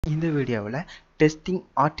இந்த வீடியோவில் testing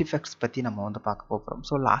artefacts பற்றி நம்ம வந்து பார்க்க போகிறோம்.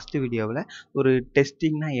 ஸோ லாஸ்ட் வீடியோவில் ஒரு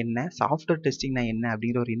டெஸ்டிங்னா என்ன, சாஃப்ட்வேர் டெஸ்டிங்னா என்ன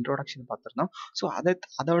அப்படிங்கிற ஒரு இன்ட்ரோடக்ஷன் பார்த்துருந்தோம். ஸோ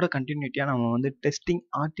அதோட கண்டினியூட்டியாக நம்ம வந்து டெஸ்டிங்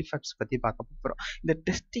ஆர்டிஃபேக்ட்ஸ் பற்றி பார்க்க போகிறோம். இந்த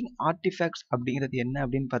டெஸ்டிங் ஆர்டிஃபேக்ட்ஸ் அப்படிங்கிறது என்ன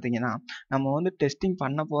அப்படின்னு பார்த்தீங்கன்னா, நம்ம வந்து டெஸ்டிங்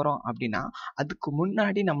பண்ண போகிறோம் அப்படின்னா அதுக்கு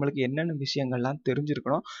முன்னாடி நம்மளுக்கு என்னென்ன விஷயங்கள்லாம்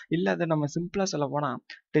தெரிஞ்சிருக்கணும், இல்லை அதை நம்ம சிம்பிளாக சொல்ல போனால்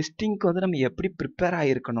டெஸ்டிங்க்கு வந்து நம்ம எப்படி ப்ரிப்பேர்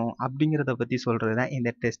ஆகிருக்கணும் அப்படிங்கிறத பற்றி சொல்கிறது தான் இந்த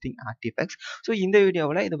டெஸ்டிங் ஆர்டிஃபேக்ட்ஸ். ஸோ இந்த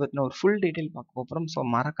வீடியோவில் இதை பற்றின ஒரு ஃபுல் டீட்டெயில் பார்க்க போகிறோம். ஸோ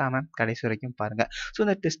மறக்காமல் கடைசி வரைக்கும் பாருங்கள். ஸோ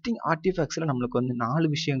இந்த டெஸ்டிங் ஆர்டிஃபேக்ட்ஸில் நம்மளுக்கு வந்து 4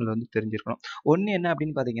 விஷயங்கள் வந்து தெரிஞ்சிருக்கணும். ஒன்று என்ன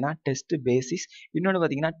அப்படின்னு பார்த்தீங்கன்னா டெஸ்ட் பேசிஸ், இன்னொன்று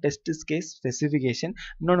பார்த்தீங்கன்னா டெஸ்ட் கேஸ் ஸ்பெசிஃபிகேஷன்,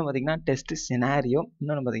 இன்னொன்று பார்த்தீங்கன்னா டெஸ்ட் சினாரியோ,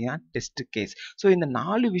 இன்னொன்று பார்த்தீங்கன்னா டெஸ்ட் கேஸ். ஸோ இந்த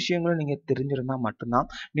 4 விஷயங்களும் நீங்கள் தெரிஞ்சிருந்தால் மட்டும்தான்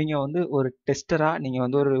நீங்கள் வந்து ஒரு டெஸ்டராக நீங்கள்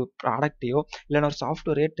வந்து ஒரு ப்ராடக்டையோ இல்லைன்னா ஒரு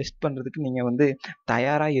சாஃப்ட்வேரையோ டெஸ்ட் பண்ணுறதுக்கு நீங்கள் வந்து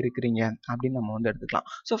தயாராக இருக்கிறீங்க அப்படின்னு நம்ம வந்து எடுத்துக்கலாம்.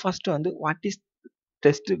 ஸோ ஃபர்ஸ்ட் வந்து what is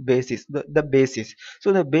test basis, the basis. So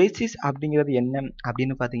இந்த பேசிஸ் அப்படிங்கிறது என்ன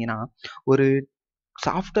அப்படின்னு பார்த்தீங்கன்னா, ஒரு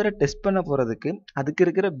சாஃப்ட்வேரை டெஸ்ட் பண்ண போகிறதுக்கு அதுக்கு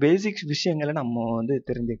இருக்கிற பேசிக்ஸ் விஷயங்களை நம்ம வந்து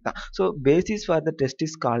தெரிஞ்சுக்கலாம். So basis for the test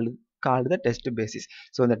is called the test basis.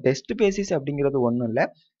 So இந்த டெஸ்ட் பேசிஸ் அப்படிங்கிறது ஒன்றும் இல்லை.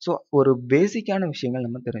 ஸோ ஒரு பேசிக்கான விஷயங்கள்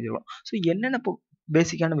நம்ம தெரிஞ்சுக்கணும். ஸோ என்னென்ன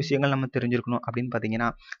பேசிக்கான விஷயங்கள் நம்ம தெரிஞ்சிருக்கணும் அப்படின்னு பார்த்தீங்கன்னா,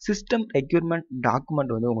 சிஸ்டம் ரெக்யூர்மெண்ட்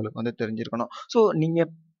டாக்குமெண்ட் வந்து உங்களுக்கு வந்து தெரிஞ்சிருக்கணும். ஸோ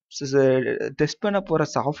நீங்கள் டெஸ்ட் பண்ண போகிற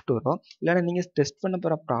சாஃப்ட்வேரோ இல்லைன்னா நீங்கள் டெஸ்ட் பண்ண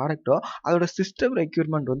போகிற ப்ராடக்ட்டோ அதோட சிஸ்டம்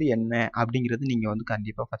ரெக்யூர்மெண்ட் வந்து என்ன அப்படிங்கிறது நீங்கள் வந்து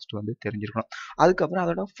கண்டிப்பாக ஃபஸ்ட்டு வந்து தெரிஞ்சிருக்கணும். அதுக்கப்புறம்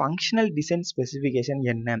அதோட ஃபங்க்ஷனல் டிசைன் ஸ்பெசிஃபிகேஷன்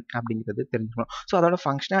என்ன அப்படிங்கிறது தெரிஞ்சுக்கணும். ஸோ அதோட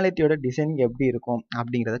ஃபங்க்ஷனாலிட்டியோட டிசைன் எப்படி இருக்கும்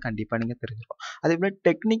அப்படிங்கிறத கண்டிப்பாக நீங்கள் தெரிஞ்சிருக்கணும். அதே போல்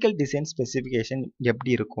டெக்னிக்கல் டிசைன் ஸ்பெசிஃபிகேஷன்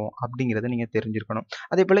எப்படி இருக்கும் அப்படிங்கிறத நீங்கள் தெரிஞ்சிருக்கணும்.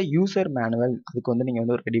 அதே போல் யூசர் மேனுவல் அதுக்கு வந்து நீங்கள்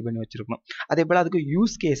வந்து ரெடி பண்ணி வச்சுருக்கணும். அதே போல் அதுக்கு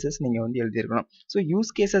யூஸ் கேசஸ் நீங்கள் வந்து எழுதியிருக்கணும். ஸோ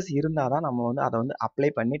யூஸ் கேசஸ் இருந்தால் தான் நம்ம வந்து அதை வந்து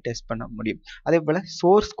அப்ளை பண்ணி டெஸ்ட் பண்ண முடியும். அதே போல்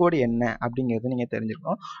சோர்ஸ் கோட் என்ன அப்படிங்கிறது நீங்கள்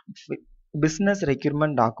தெரிஞ்சுக்கணும். பிஸ்னஸ்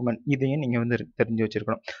ரெக்யூர்மெண்ட் டாக்குமெண்ட் இதையும் நீங்கள் வந்து தெரிஞ்சு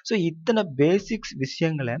வச்சுருக்கணும். ஸோ இத்தனை பேசிக்ஸ்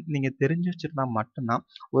விஷயங்களை நீங்கள் தெரிஞ்சு வச்சுருந்தா மட்டும்தான்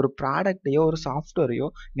ஒரு ப்ராடக்டையோ ஒரு சாஃப்ட்வேரையோ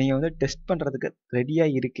நீங்கள் வந்து டெஸ்ட் பண்ணுறதுக்கு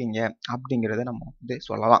ரெடியாக இருக்கீங்க அப்படிங்கிறத நம்ம வந்து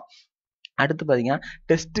சொல்லலாம். அடுத்து பார்த்தீங்கன்னா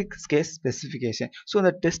டெஸ்ட் கேஸ் ஸ்பெசிஃபிகேஷன். ஸோ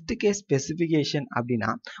இந்த டெஸ்ட் கேஸ் ஸ்பெசிஃபிகேஷன் அப்படின்னா,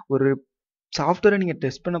 ஒரு சாஃப்ட்வேரை நீங்கள்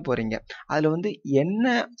டெஸ்ட் பண்ண போகிறீங்க, அதில் வந்து என்ன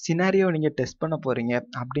சினாரியோ நீங்கள் டெஸ்ட் பண்ண போகிறீங்க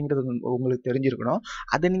அப்படிங்கிறது உங்களுக்கு தெரிஞ்சிருக்கணும்.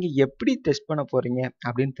 அதை நீங்கள் எப்படி டெஸ்ட் பண்ண போகிறீங்க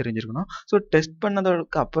அப்படின்னு தெரிஞ்சிருக்கணும். ஸோ டெஸ்ட்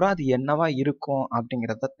பண்ணதுக்கு அப்புறம் அது என்னவா இருக்கும்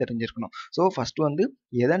அப்படிங்கிறத தெரிஞ்சிருக்கணும். ஸோ ஃபஸ்ட்டு வந்து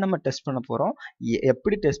எதை நம்ம டெஸ்ட் பண்ண போகிறோம்,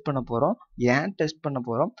 எப்படி டெஸ்ட் பண்ண போகிறோம், ஏன் டெஸ்ட் பண்ண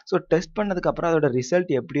போகிறோம், ஸோ டெஸ்ட் பண்ணதுக்கப்புறம் அதோட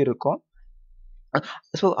ரிசல்ட் எப்படி இருக்கும்,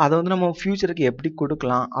 ஸோ அதை வந்து நம்ம ஃபியூச்சருக்கு எப்படி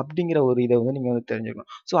கொடுக்கலாம் அப்படிங்கிற ஒரு இதை வந்து நீங்கள் வந்து தெரிஞ்சுக்கணும்.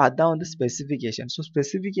 ஸோ அதுதான் வந்து ஸ்பெசிஃபிகேஷன். ஸோ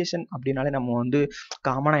ஸ்பெசிஃபிகேஷன் அப்படின்னாலே நம்ம வந்து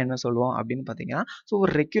காமனாக என்ன சொல்லுவோம் அப்படின்னு பார்த்தீங்கன்னா, ஸோ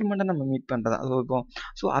ஒரு ரெக்யூர்மெண்ட்டை நம்ம மீட் பண்ணுறதா இப்போ.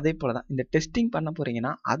 ஸோ அதே போல் தான் இந்த டெஸ்டிங் பண்ண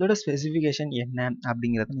போகிறீங்கன்னா அதோட ஸ்பெசிஃபிகேஷன் என்ன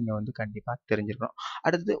அப்படிங்கிறத நீங்கள் வந்து கண்டிப்பாக தெரிஞ்சுக்கணும்.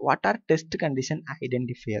 அடுத்தது what are test condition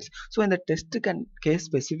identifiers. So இந்த டெஸ்ட் கேஸ்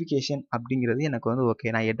ஸ்பெசிஃபிகேஷன் அப்படிங்கிறது எனக்கு வந்து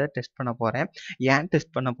ஓகே, நான் எதை டெஸ்ட் பண்ண போகிறேன், ஏன்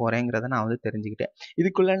டெஸ்ட் பண்ண போகிறேங்கிறத நான் வந்து தெரிஞ்சுக்கிட்டேன்.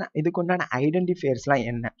 இதுக்குண்டான ஐடென்டிஃபையர்ஸ்லாம்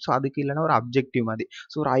என்ன, ஸோ அதுக்கு இல்லைன்னா ஒரு அப்ஜெக்டிவ் மாதிரி.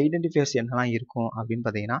 ஸோ ஒரு ஐடென்டிஃபையர்ஸ் என்னெல்லாம் இருக்கும் அப்படின்னு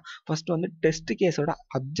பார்த்தீங்கன்னா, ஃபர்ஸ்ட் வந்து டெஸ்ட் கேஸோட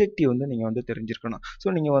அப்ஜெக்டிவ் வந்து நீங்கள் வந்து தெரிஞ்சிருக்கணும்.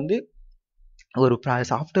 ஸோ நீங்கள் வந்து ஒரு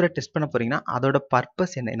சாஃப்ட்வேரை டெஸ்ட் பண்ண போகிறீங்கன்னா அதோட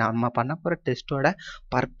பர்பஸ் என்ன, நம்ம பண்ண போகிற டெஸ்ட்டோட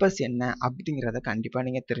பர்பஸ் என்ன அப்படிங்கிறத கண்டிப்பாக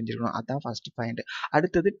நீங்கள் தெரிஞ்சுக்கணும். அதுதான் ஃபர்ஸ்ட் பாயிண்ட்.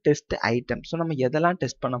 அடுத்தது டெஸ்ட் ஐட்டம். ஸோ நம்ம எதெல்லாம்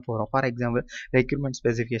டெஸ்ட் பண்ண போகிறோம், ஃபார் எக்ஸாம்பிள் ரெக்யூர்மெண்ட்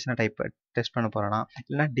ஸ்பெசிஃபிகேஷனை டெஸ்ட் பண்ண போகிறேன்னா,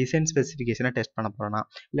 இல்லைனா டிசைன் ஸ்பெசிஃபிகேஷனை டெஸ்ட் பண்ண போகிறேன்னா,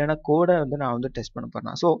 இல்லைனா கோடை வந்து நான் வந்து டெஸ்ட் பண்ண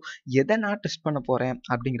போகிறேன்னா, ஸோ எதை நான் டெஸ்ட் பண்ண போகிறேன்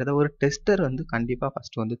அப்படிங்கிறத ஒரு டெஸ்டர் வந்து கண்டிப்பாக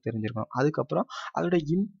ஃபஸ்ட்டு வந்து தெரிஞ்சிருக்கணும். அதுக்கப்புறம் அதோட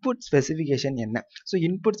இன்புட் ஸ்பெசிஃபிகேஷன் என்ன. ஸோ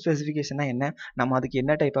இன்புட் ஸ்பெசிஃபிகேஷன்னா என்ன, நம்ம அதுக்கு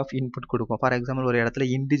என்ன டைப் ஆஃப் இன்புட் கொடுக்கும். ஃபார் எக்ஸாம்பிள் ஒரு இடத்துல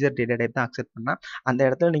இன்டிஜர் டேட்டா டைப் தான் அக்செப்ட் பண்ணால் அந்த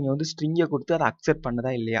இடத்துல நீங்கள் வந்து ஸ்ட்ரிங்கை கொடுத்து அதை அக்செப்ட் பண்ணதா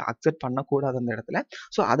இல்லையா, அக்செப்ட் பண்ணக்கூடாது அந்த இடத்துல.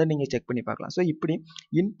 ஸோ அதை நீங்கள் செக் பண்ணி பார்க்கலாம். ஸோ இப்படி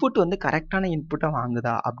இன்புட் வந்து கரெக்டான இன்புட்டாக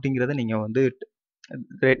வாங்குதா அப்படிங்கிறத நீங்கள் வந்து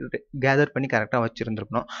கேதர் பண்ணி கரெக்டாக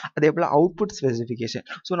வச்சுருந்துருக்கணும். அதே போல் அவுட்புட் ஸ்பெசிஃபிகேஷன்.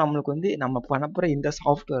 ஸோ நம்மளுக்கு வந்து நம்ம பண்ண போகிற இந்த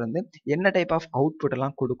சாஃப்ட்வேர் வந்து என்ன டைப் ஆஃப் அவுட்புட்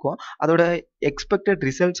எல்லாம் கொடுக்கும், அதோட எக்ஸ்பெக்டட்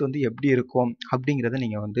ரிசல்ட்ஸ் வந்து எப்படி இருக்கும் அப்படிங்கிறத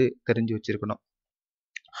நீங்கள் வந்து தெரிஞ்சு வச்சுருக்கணும்.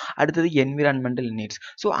 அடுத்தது என்விரான்மெண்டல் நீட்ஸ்.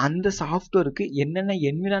 ஸோ அந்த சாஃப்ட்வேருக்கு என்னென்ன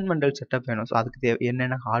என்விரான்மெண்டல் செட்டப் வேணும், ஸோ அதுக்கு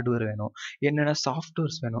என்னென்ன ஹார்ட்வேர் வேணும், என்னென்ன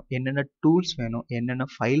சாஃப்ட்வேர்ஸ் வேணும், என்னென்ன டூல்ஸ் வேணும், என்னென்ன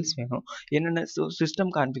ஃபைல்ஸ் வேணும், என்னென்ன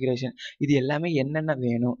சிஸ்டம் கான்ஃபிகரேஷன், இது எல்லாமே என்னென்ன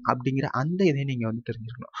வேணும் அப்படிங்கிற அந்த இதை நீங்கள் வந்து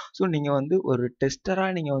தெரிஞ்சுக்கணும். ஸோ நீங்கள் வந்து ஒரு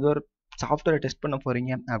டெஸ்டராக நீங்கள் வந்து ஒரு சாஃப்ட்வேரை டெஸ்ட் பண்ண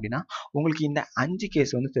போகிறீங்க அப்படின்னா உங்களுக்கு இந்த 5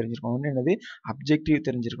 கேஸ் வந்து தெரிஞ்சிருக்கும். ஒன்று என்னது, அப்ஜெக்டிவ்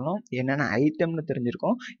தெரிஞ்சிருக்கணும், என்னென்ன ஐட்டம்னு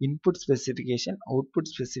தெரிஞ்சிருக்கும், input specification,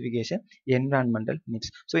 output specification, environmental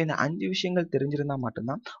needs. So இந்த 5 விஷயங்கள் தெரிஞ்சிருந்தால்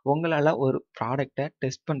மட்டும்தான் உங்களால் ஒரு ப்ராடக்டை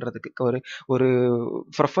டெஸ்ட் பண்ணுறதுக்கு ஒரு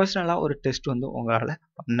ப்ரொஃபஷ்னலாக ஒரு டெஸ்ட் வந்து உங்களால்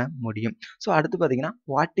பண்ண முடியும். ஸோ அடுத்து பார்த்தீங்கன்னா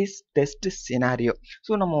what is test scenario.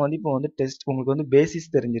 So நம்ம வந்து இப்போ வந்து டெஸ்ட் உங்களுக்கு வந்து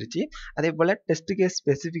பேசிஸ் தெரிஞ்சிருச்சு, அதே போல் டெஸ்ட் கேஸ்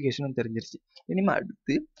ஸ்பெசிஃபிகேஷனும் தெரிஞ்சிருச்சு. இனிமேல்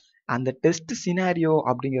அடுத்து அந்த டெஸ்ட் சினாரியோ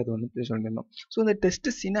அப்படிங்கிறது வந்து சொல்லியிருந்தோம். ஸோ இந்த டெஸ்ட்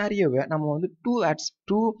சினாரியோவை நம்ம வந்து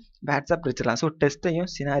டூ பேட்ஸாக பிரிச்சிடலாம். ஸோ டெஸ்ட்டையும்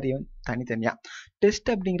சினாரியோவும் தனித்தனியாக. டெஸ்ட்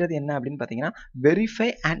அப்படிங்கிறது என்ன அப்படின்னு பார்த்தீங்கன்னா verify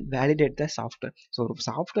and validate the software. So ஒரு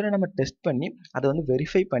சாஃப்ட்வேரை நம்ம டெஸ்ட் பண்ணி அதை வந்து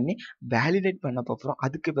வெரிஃபை பண்ணி வேலிடேட் பண்ண போகிறோம்,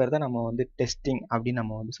 அதுக்கு பேர் தான் நம்ம வந்து டெஸ்டிங் அப்படின்னு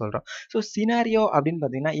நம்ம வந்து சொல்கிறோம். ஸோ சினாரியோ அப்படின்னு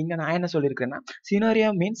பார்த்தீங்கன்னா இங்கே நான் என்ன சொல்லியிருக்கேன்னா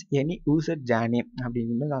scenario means any user journey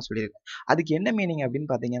அப்படின்னு நான் சொல்லியிருக்கேன். அதுக்கு என்ன மீனிங் அப்படின்னு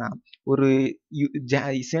பார்த்தீங்கன்னா ஒரு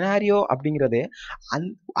சினாரியோ அப்படிங்கிறது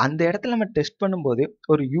அந்த இடத்துல நம்ம டெஸ்ட் பண்ணும்போது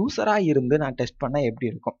ஒரு யூசராக இருந்து நான் டெஸ்ட் பண்ணால் எப்படி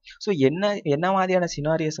இருக்கும், ஸோ என்ன மாதிரியான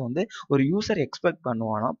சினாரியோஸை வந்து ஒரு யூசர் எக்ஸ்பெக்ட்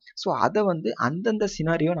பண்ணுவானோ ஸோ அதை வந்து அந்தந்த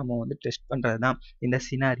சினாரியோ நம்ம வந்து டெஸ்ட் பண்ணுறது தான் இந்த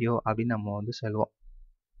சினாரியோ அப்படின்னு நம்ம வந்து சொல்லுவோம்.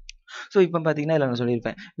 ஸோ இப்போ பார்த்தீங்கன்னா இதில் நான்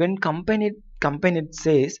சொல்லியிருப்பேன், when company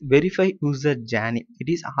says verify user journey, it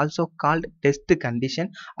is also called test condition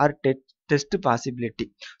or test possibility.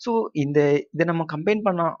 So இதை நம்ம கம்பைன்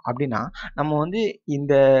பண்ணோம் அப்படின்னா நம்ம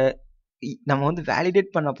வந்து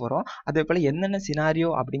வேலிடேட் பண்ண போகிறோம். அதே போல் என்னென்ன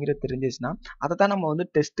சினாரியோ அப்படிங்கிறது தெரிஞ்சிச்சுன்னா அதை தான் நம்ம வந்து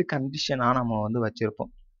டெஸ்ட் கண்டிஷனாக நம்ம வந்து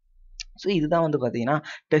வச்சுருப்போம். ஸோ இதுதான் வந்து பார்த்தீங்கன்னா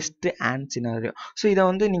டெஸ்ட் அண்ட் சினாரியோ. ஸோ இதை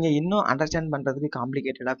வந்து நீங்கள் இன்னும் அண்டர்ஸ்டாண்ட் பண்ணுறதுக்கு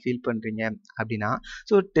காம்ப்ளிகேட்டடாக ஃபீல் பண்ணுறீங்க அப்படின்னா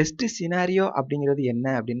ஸோ டெஸ்ட் சினாரியோ அப்படிங்கிறது என்ன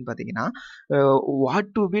அப்படின்னு பார்த்தீங்கன்னா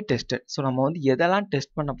what to be tested. So நம்ம வந்து எதெல்லாம்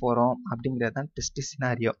டெஸ்ட் பண்ண போகிறோம் அப்படிங்கிறது தான் டெஸ்ட்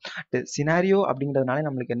சினாரியோ. சினாரியோ அப்படிங்கிறதுனால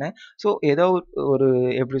நம்மளுக்கு என்ன, ஸோ ஏதோ ஒரு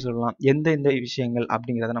எப்படி சொல்லலாம், எந்தெந்த விஷயங்கள்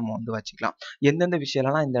அப்படிங்கிறத நம்ம வந்து வச்சுக்கலாம், எந்தெந்த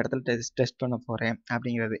விஷயம்லாம் இந்த இடத்துல டெஸ்ட் பண்ண போகிறேன்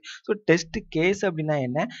அப்படிங்கிறது. ஸோ டெஸ்ட் கேஸ் அப்படின்னா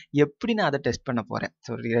என்ன, எப்படி நான் அதை டெஸ்ட் பண்ண போகிறேன்.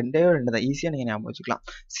 ஸோ ரெண்டே தான் ஈஸியாக நீங்கள் ஞாபகம் வச்சுக்கலாம்.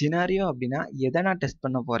 சினாரியோ அப்படின்னா எதை நான் டெஸ்ட்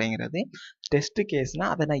பண்ண போகிறேங்கிறது, டெஸ்ட் கேஸ்னால்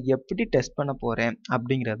அதை நான் எப்படி டெஸ்ட் பண்ண போகிறேன்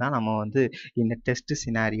அப்படிங்கிறது தான் நம்ம வந்து இந்த டெஸ்ட்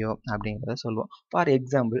சினாரியோ அப்படிங்கிறத சொல்லுவோம். ஃபார்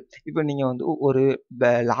எக்ஸாம்பிள் இப்போ நீங்கள் வந்து ஒரு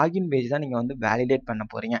லாகின் பேஜ் தான் நீங்கள் வந்து வேலிடேட் பண்ண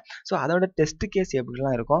போகிறீங்க. ஸோ அதோட டெஸ்ட் கேஸ்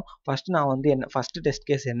எப்படிலாம் இருக்கும், ஃபஸ்ட்டு டெஸ்ட்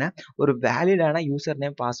கேஸ் என்ன, ஒரு வேலிடான யூசர்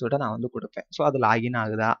நேம் பாஸ்வேர்டை நான் வந்து கொடுப்பேன். ஸோ அது லாகின்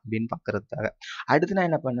ஆகுதா அப்படின்னு பார்க்குறதுக்காக. அடுத்து நான்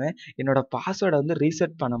என்ன பண்ணுவேன், என்னோட பாஸ்வேர்டை வந்து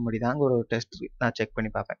ரீசெட் பண்ண முடியுதாங்க ஒரு டெஸ்ட் நான் செக்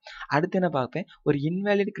பண்ணி பார்ப்பேன். அடுத்து என்ன பார்ப்பேன், ஒரு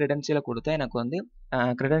இன்வேலிட் கிரெடென்ஷியலை கொடுத்தா எனக்கு வந்து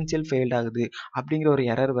கிரெடென்ஷியல் ஃபெயில்ட் ஆகுது அப்படிங்கிற ஒரு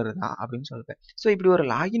எரர் வருதா அப்படின்னு சொல்லுவேன். ஸோ இப்படி ஒரு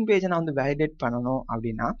லாகின் பேஜை நான் வந்து வேலிடேட் பண்ணணும்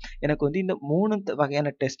அப்படின்னா எனக்கு வந்து இந்த 3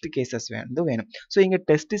 வகையான டெஸ்ட் கேசஸ் வேணும். ஸோ இங்கே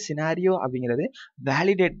டெஸ்ட் சினாரியோ அப்படிங்கிறது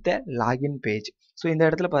வேலிடேட் த லாகின் பேஜ். ஸோ இந்த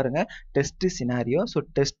இடத்துல பாருங்கள் டெஸ்ட் சினாரியோ. ஸோ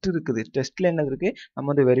டெஸ்ட் இருக்குது, டெஸ்ட்டில் என்னது இருக்குது, நம்ம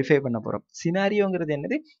வந்து வெரிஃபை பண்ண போகிறோம். சினாரியோங்கிறது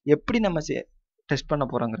என்னது, எப்படி நம்ம டெஸ்ட் பண்ண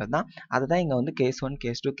போகிறோங்கிறது தான். அதுதான் இங்கே வந்து கேஸ் 1,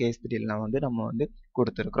 கேஸ் 2, கேஸ் 3 நம்ம வந்து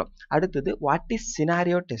கொடுத்துருக்குறோம். அடுத்தது what is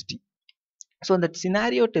scenario testing. So இந்த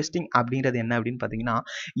சினாரியோ டெஸ்டிங் அப்படிங்கிறது என்ன அப்படின்னு பார்த்தீங்கன்னா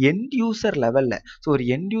எண்ட் யூசர் லெவலில், ஸோ ஒரு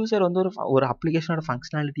எண்ட் யூசர் வந்து ஒரு அப்ளிகேஷனோட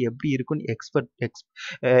ஃபங்க்ஷனாலிட்டி எப்படி இருக்குன்னு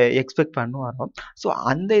எக்ஸ்பெக்ட் பண்ணுவாரோ ஸோ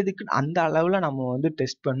அந்த அளவில் நம்ம வந்து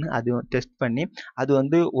டெஸ்ட் பண்ணி அது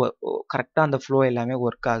வந்து கரெக்டாக அந்த ஃப்ளோ எல்லாமே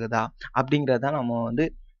ஒர்க் ஆகுதா அப்படிங்கிறத நம்ம வந்து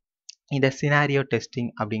இந்த சினாரியோ டெஸ்டிங்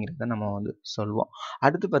அப்படிங்கிறத நம்ம வந்து சொல்லுவோம்.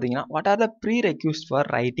 அடுத்து பார்த்தீங்கன்னா what are the pre request for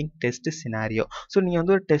writing test scenario. So நீங்கள்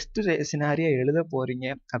வந்து ஒரு டெஸ்ட் சினாரியோ எழுத போகிறீங்க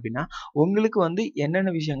அப்படின்னா உங்களுக்கு வந்து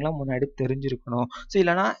என்னென்ன விஷயங்கள்லாம் முன்னாடி தெரிஞ்சிருக்கணும். ஸோ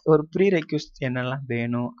இல்லைனா ஒரு ப்ரீ ரெக்யூஸ்ட் என்னெல்லாம்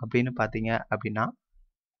வேணும் அப்படின்னு பார்த்தீங்க அப்படின்னா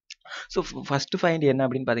ஸோ ஃபஸ்ட்டு ஃபைண்ட் என்ன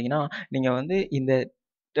அப்படின்னு பார்த்தீங்கன்னா நீங்கள் வந்து இந்த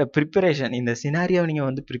ப்ரிப்பரேஷன், இந்த சினாரியோவை நீங்கள்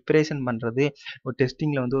வந்து ப்ரிப்பரேஷன் பண்ணுறது ஒரு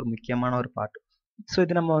டெஸ்டிங்கில் வந்து ஒரு முக்கியமான ஒரு பார்ட். ஸோ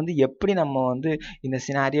இது நம்ம வந்து எப்படி நம்ம வந்து இந்த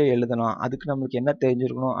சினாரியோ எழுதணும், அதுக்கு நம்மளுக்கு என்ன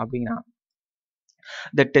தெரிஞ்சிருக்கணும் அப்படின்னா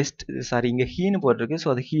இங்கே ஹீன்னு போட்டிருக்கு. ஸோ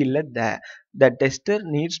அது ஹீ இல்லை, the tester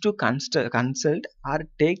needs to consult or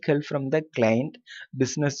take help from the client,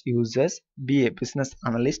 business users, be a business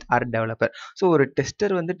analyst or developer. So ஒரு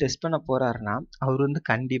டெஸ்டர் வந்து டெஸ்ட் பண்ண போகிறாருன்னா அவர் வந்து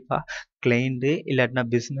கண்டிப்பாக கிளைண்ட்டு இல்லாட்டினா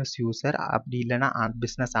பிஸ்னஸ் யூசர் அப்படி இல்லைனா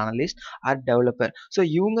business analyst R developer. So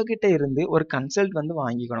இவங்ககிட்ட இருந்து ஒரு கன்சல்ட் வந்து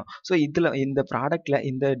வாங்கிக்கணும். ஸோ இந்த ப்ராடக்டில்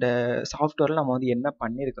இந்த சாஃப்ட்வேரில் நம்ம வந்து என்ன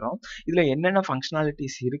பண்ணியிருக்கிறோம், இதில் என்னென்ன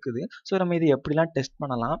ஃபங்க்ஷனாலிட்டிஸ் இருக்குது, ஸோ நம்ம இதை எப்படிலாம் டெஸ்ட்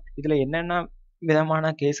பண்ணலாம், இதில் என்னென்ன விதமான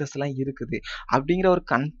கேசஸ்லாம் இருக்குது அப்படிங்கிற ஒரு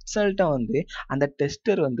கன்சல்ட்டை வந்து அந்த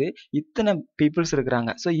டெஸ்டர் வந்து இத்தனை பீப்புள்ஸ்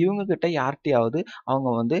இருக்கிறாங்க. ஸோ இவங்ககிட்ட யார்கிட்டையாவது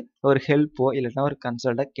அவங்க வந்து ஒரு ஹெல்ப்போ இல்லைன்னா ஒரு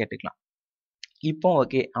கன்சல்ட்டை கேட்டுக்கலாம். இப்போ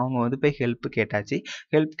ஓகே அவங்க வந்து போய் ஹெல்ப் கேட்டாச்சு,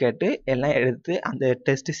 ஹெல்ப் கேட்டு எல்லாம் எடுத்து அந்த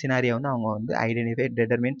டெஸ்ட் சினாரியை வந்து அவங்க வந்து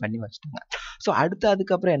டிட்டர்மைன் பண்ணி வச்சுட்டாங்க. ஸோ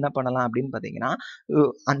அதுக்கப்புறம் என்ன பண்ணலாம் அப்படின்னு பார்த்தீங்கன்னா,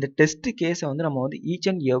 அந்த டெஸ்ட் கேஸை வந்து நம்ம வந்து ஈச்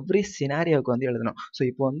அண்ட் எவ்ரி சினாரியோவுக்கு வந்து எழுதணும். ஸோ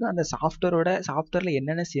இப்போ வந்து அந்த சாஃப்ட்வேரில்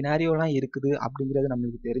என்னென்ன சினாரியோலாம் இருக்குது அப்படிங்கிறது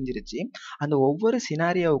நம்மளுக்கு தெரிஞ்சிருச்சு. அந்த ஒவ்வொரு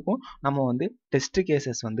சினாரியோவுக்கும் நம்ம வந்து டெஸ்ட்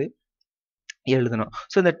கேசஸ் வந்து எழுதணும்.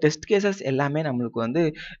 ஸோ இந்த டெஸ்ட் கேசஸ் எல்லாமே நம்மளுக்கு வந்து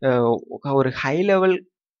ஒரு ஹை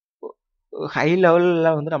லெவல்ல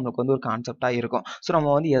வந்து நம்மளுக்கு வந்து ஒரு கான்செப்டா இருக்கும். ஸோ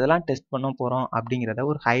நம்ம வந்து எதெல்லாம் டெஸ்ட் பண்ண போறோம் அப்படிங்கிறத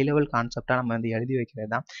ஒரு ஹை லெவல் கான்செப்டா நம்ம வந்து எழுதி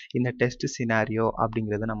வைக்கிறது தான் இந்த டெஸ்ட் சினாரியோ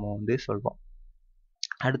அப்படிங்கிறத நம்ம வந்து சொல்வோம்.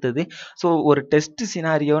 அடுத்தது, ஸோ ஒரு டெஸ்ட்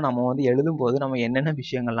சினாரியோ நம்ம வந்து எழுதும்போது நம்ம என்னென்ன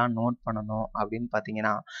விஷயங்கள்லாம் நோட் பண்ணணும் அப்படின்னு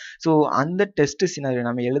பார்த்தீங்கன்னா, ஸோ அந்த டெஸ்ட் சினாரியோ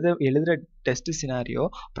நம்ம எழுதுகிற டெஸ்ட் சினாரியோ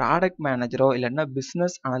ப்ராடக்ட் மேனேஜரோ இல்லைன்னா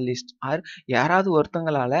பிஸ்னஸ் அனலிஸ்ட் ஆர் யாராவது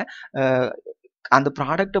ஒருத்தங்களால் அந்த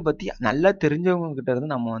ப்ராடக்ட்டை பற்றி நல்லா தெரிஞ்சவங்க கிட்ட இருந்து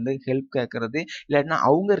நம்ம வந்து ஹெல்ப் கேட்கறது, இல்லாட்டினா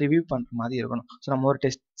அவங்க ரிவ்யூ பண்ணுற மாதிரி இருக்கணும். ஸோ நம்ம ஒரு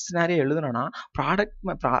டெஸ்ட் சினாரியோ எழுதணும்னா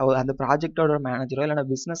அந்த ப்ராஜெக்டோட மேனேஜரோ இல்லைனா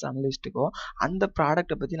பிஸ்னஸ் அனலிஸ்ட்டுக்கோ அந்த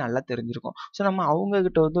ப்ராடக்ட்டை பற்றி நல்லா தெரிஞ்சிருக்கும். ஸோ நம்ம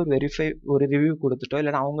அவங்ககிட்ட வந்து ஒரு ரிவ்யூ கொடுத்துட்டோ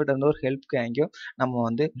இல்லைனா அவங்ககிட்ட இருந்து ஒரு ஹெல்ப் வாங்கியோ நம்ம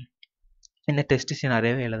வந்து இந்த டெஸ்ட்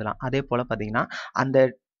சினாரியோவை எழுதலாம். அதே போல் பார்த்தீங்கன்னா, அந்த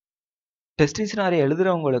டெஸ்ட் சினாரியோ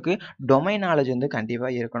எழுதுறவங்களுக்கு டொமைன் நாலேஜ் வந்து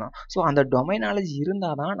கண்டிப்பாக இருக்கணும். ஸோ அந்த டொமைன் நாலேஜ்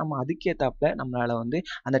இருந்தால் தான் நம்ம அதுக்கேற்றாப்புல நம்மளால் வந்து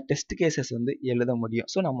அந்த டெஸ்ட் கேசஸ் வந்து எழுத முடியும்.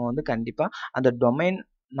 ஸோ நம்ம வந்து கண்டிப்பாக அந்த டொமைன்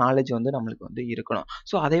நாலேஜ் வந்து நம்மளுக்கு வந்து இருக்கணும்.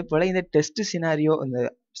 ஸோ அதே போல் இந்த டெஸ்ட்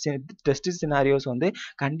சினாரியோஸ் வந்து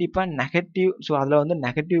கண்டிப்பாக நெகட்டிவ், ஸோ அதில் வந்து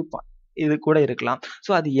நெகட்டிவ் இது கூட இருக்கலாம்.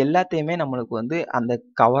 ஸோ அது எல்லாத்தையுமே நம்மளுக்கு வந்து அந்த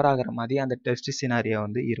கவர் ஆகிற மாதிரி அந்த டெஸ்ட் சினாரியோ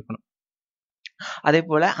வந்து இருக்கணும். அதே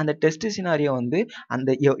போல் அந்த டெஸ்ட் சினாரியோ வந்து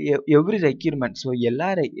அந்த எவ்ரி ரெக்யூர்மெண்ட், ஸோ எல்லா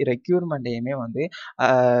ரெக்யூர்மெண்ட்டையுமே வந்து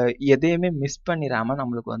எதையுமே மிஸ் பண்ணிடாமல்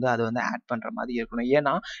நம்மளுக்கு வந்து அதை வந்து ஆட் பண்ணுற மாதிரி இருக்கணும்.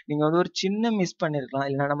 ஏன்னா நீங்கள் வந்து ஒரு சின்ன மிஸ் பண்ணியிருக்கலாம்,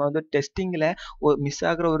 இல்லைனா நம்ம வந்து டெஸ்டிங்கில் மிஸ்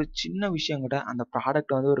ஆகிற ஒரு சின்ன விஷயம் கூட அந்த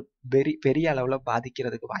ப்ராடக்ட் வந்து ஒரு பெரிய அளவில்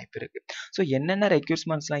பாதிக்கிறதுக்கு வாய்ப்பு இருக்குது. ஸோ என்னென்ன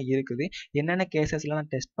ரெக்யூர்மெண்ட்ஸ்லாம் இருக்குது, என்னென்ன கேசஸ்லாம்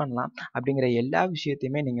டெஸ்ட் பண்ணலாம் அப்படிங்கிற எல்லா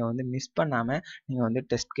விஷயத்தையுமே நீங்கள் வந்து மிஸ் பண்ணாமல் நீங்கள் வந்து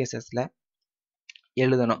டெஸ்ட் கேசஸில்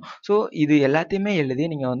எழுதணும். ஸோ இது எல்லாத்தையுமே எழுதி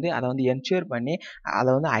நீங்கள் வந்து அதை வந்து என்ஷூர் பண்ணி அதை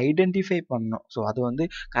வந்து ஐடென்டிஃபை பண்ணணும். ஸோ அது வந்து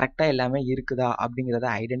கரெக்டாக எல்லாமே இருக்குதா அப்படிங்கிறத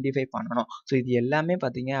ஐடென்டிஃபை பண்ணணும். ஸோ இது எல்லாமே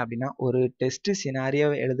பார்த்தீங்க அப்படின்னா ஒரு டெஸ்ட் சினாரியோ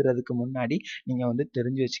எழுதுறதுக்கு முன்னாடி நீங்கள் வந்து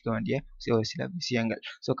தெரிஞ்சு வச்சுக்க வேண்டிய ஒரு சில விஷயங்கள்.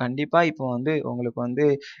 ஸோ கண்டிப்பாக இப்போ வந்து உங்களுக்கு வந்து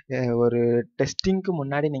ஒரு டெஸ்டிங்க்கு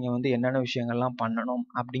முன்னாடி நீங்கள் வந்து என்னென்ன விஷயங்கள்லாம் பண்ணணும்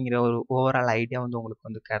அப்படிங்கிற ஒரு ஓவரால் ஐடியா வந்து உங்களுக்கு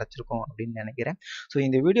வந்து கிடச்சிருக்கும் அப்படின்னு நினைக்கிறேன். ஸோ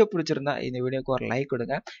இந்த வீடியோ பிடிச்சிருந்தா இந்த வீடியோக்கு ஒரு லைக்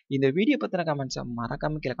கொடுங்க. இந்த வீடியோ பற்றின கமெண்ட்ஸை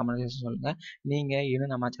மறக்காம கீழே கமெண்ட் செக்ஷன் சொல்லுங்கள். நீங்கள்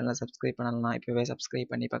இன்னும் நம்ம சேனலை சப்ஸ்கிரைப் பண்ணலாம், இப்போவே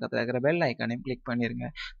சப்ஸ்கிரைப் பண்ணி பக்கத்தில் இருக்கிற பெல் ஐக்கானையும் கிளிக் பண்ணிடுங்க.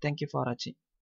 தேங்க்யூ ஃபார் வாட்சிங்.